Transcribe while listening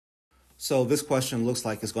So this question looks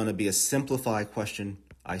like it's going to be a simplified question.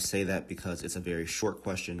 I say that because it's a very short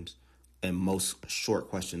question, and most short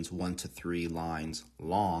questions, 1 to 3 lines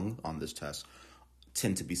long on this test,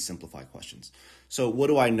 tend to be simplified questions. So what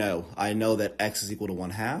do I know? I know that x is equal to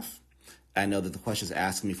 1/2. I know that the question is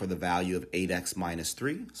asking me for the value of 8x minus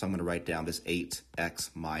 3. So I'm going to write down this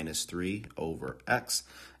 8x minus 3 over x.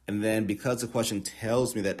 And then because the question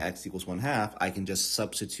tells me that x equals 1/2, I can just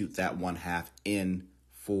substitute that 1/2 in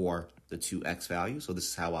for the 2x value. So this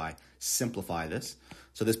is how I simplify this.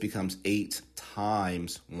 So this becomes 8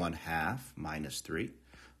 times 1/2 minus 3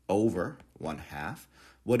 over 1/2.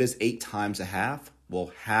 What is 8 times a half?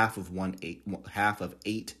 Well, half of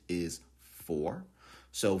 8 is 4.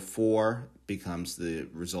 So 4 becomes the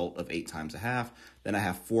result of 8 times a half. Then I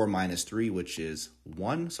have 4 minus 3, which is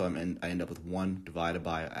 1. So I end up with 1 divided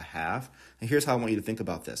by a half. And here's how I want you to think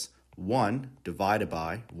about this. 1 divided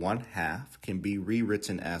by 1/2 can be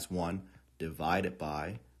rewritten as 1 divided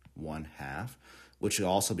by 1/2, which should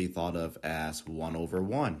also be thought of as 1 over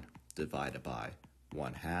 1 divided by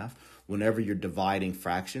 1/2. Whenever you're dividing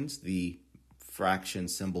fractions, the fraction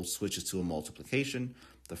symbol switches to a multiplication.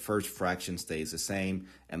 The first fraction stays the same,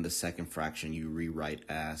 and the second fraction you rewrite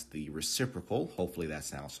as the reciprocal. Hopefully that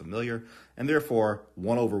sounds familiar. And therefore,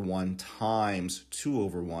 1 over 1 times 2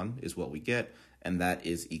 over 1 is what we get, and that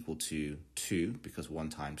is equal to 2, because 1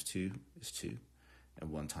 times 2 is 2, and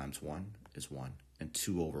 1 times 1 is 1, and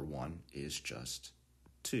 2 over 1 is just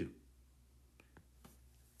 2.